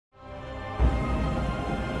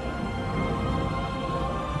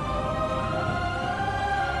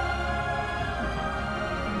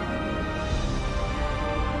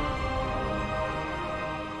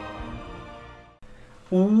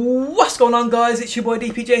What's going on, guys? It's your boy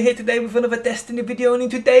DPJ here today with another Destiny video, and in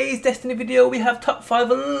today's Destiny video we have top 5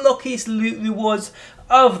 luckiest loot rewards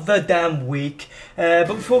of the damn week. But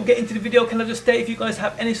before we get into the video, can I just state, if you guys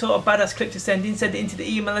have any sort of badass clip to send in, send it into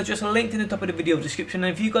the email address linked in the top of the video description.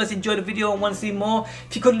 And if you guys enjoyed the video and want to see more,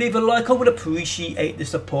 if you could leave a like, I would appreciate the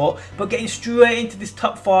support. But getting straight into this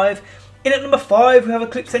top 5. In at number 5, we have a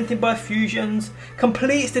clip sent in by Fusions.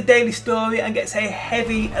 Completes the daily story and gets a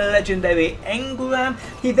heavy legendary engram.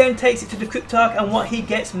 He then takes it to the Cryptarch, and what he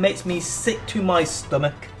gets makes me sick to my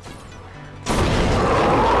stomach.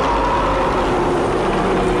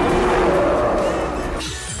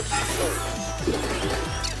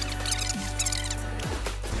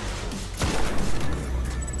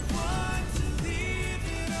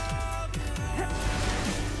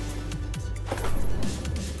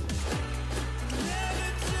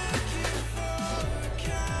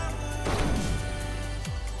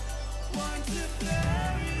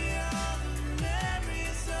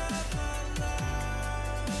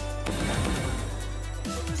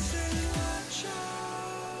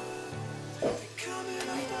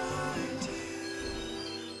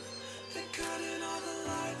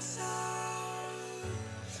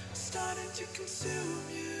 To consume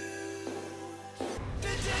you,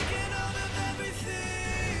 they're taking hold of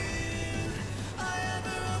everything I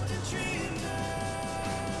ever hoped to dream of.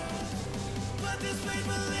 But this weight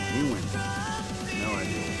will live from me. No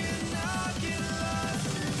idea. I'll get lost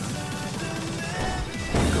inside the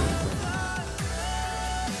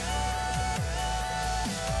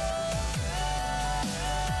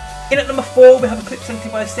In at number 4, we have a clip sent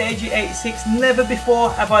in by Seiji86. Never before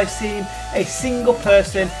have I seen a single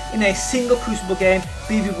person in a single Crucible game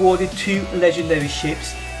be rewarded 2 legendary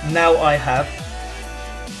ships. Now I have.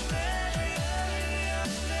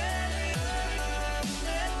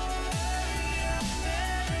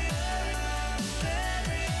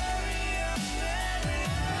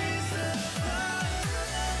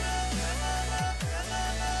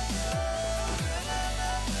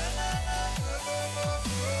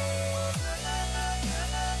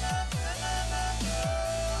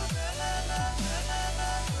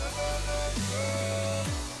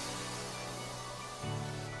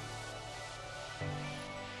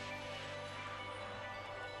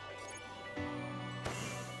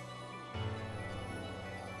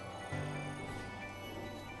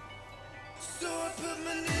 So I put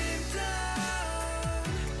my name down,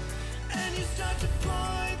 and you start to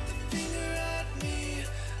point the finger at me.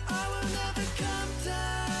 I will never come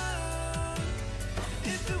down.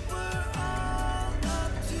 If it were all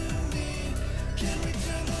up to me, can we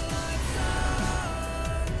turn the lights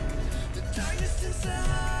on? The darkness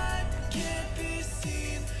inside can't be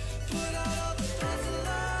seen. Put out all the false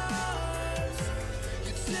alarms.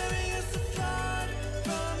 You're tearing us apart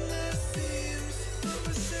from the seams.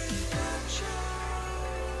 We're saying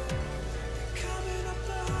coming up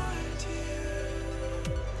behind you,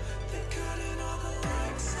 they're cutting all the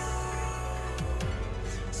lights out,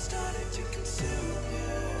 starting to consume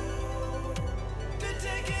you, they're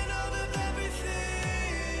taking hold of everything.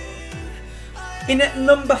 In at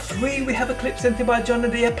number 3, we have a clip sent in by John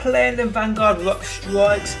Nadia playing the Vanguard Rock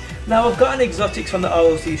Strikes. Now I've gotten exotics from the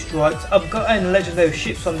ROC Strikes, I've gotten legendary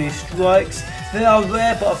ships from these strikes. They are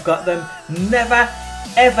rare, but I've got them. Never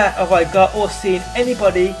ever have I got or seen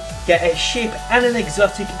anybody get a ship and an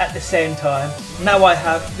exotic at the same time. Now I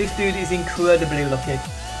have. This dude is incredibly lucky.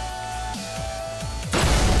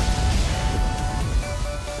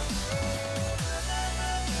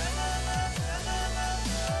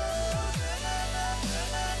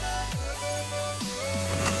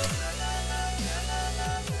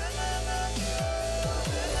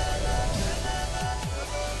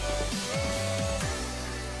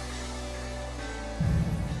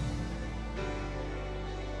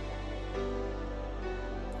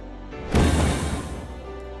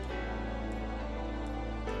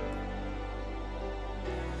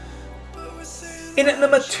 In at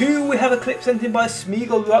number 2, we have a clip sent in by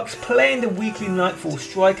Smeagol Rocks playing the weekly Nightfall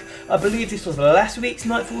Strike. I believe this was last week's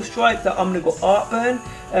Nightfall Strike, the Omnigul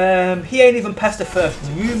Artburn. He ain't even passed the first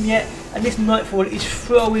room yet, and this Nightfall is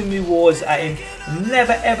throwing rewards at him.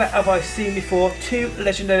 Never ever have I seen before 2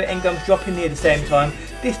 legendary engrams dropping near the same time.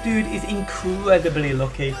 This dude is incredibly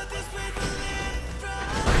lucky.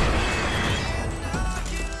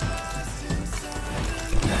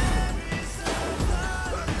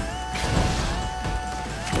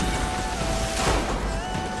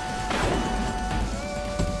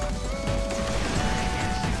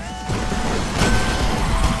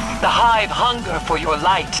 The hive hunger for your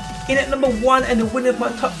light. In at number 1 and the winner of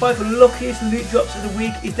my top 5 luckiest loot drops of the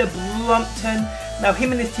week is the Brompton Now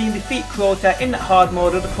him and his team defeat Crota in that hard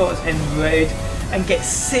mode of the Crota's End raid and get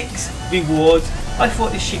 6 rewards. I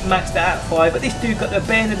thought this ship maxed out at 5, but this dude got the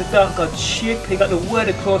Bane of the Dark God ship, he got the Word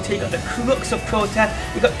of Crota, he got the Crux of Crota,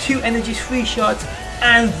 he got 2 energies, 3 shots,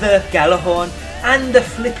 and the Galahorn, and the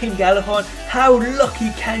flipping Galahorn. How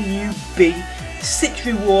lucky can you be? 6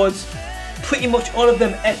 rewards, pretty much all of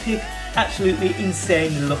them epic, absolutely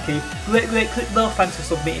insanely lucky. Great clip though, thanks for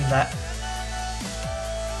submitting that.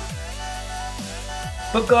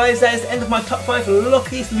 But guys, that is the end of my top 5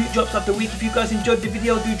 luckiest loot drops of the week. If you guys enjoyed the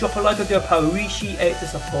video, do drop a like, I do appreciate the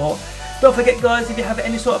support. Don't forget guys, if you have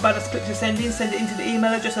any sort of badass clips to send in, send it into the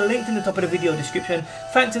email address linked in the top of the video description.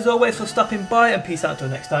 Thanks as always for stopping by, and peace out until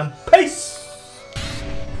next time. Peace!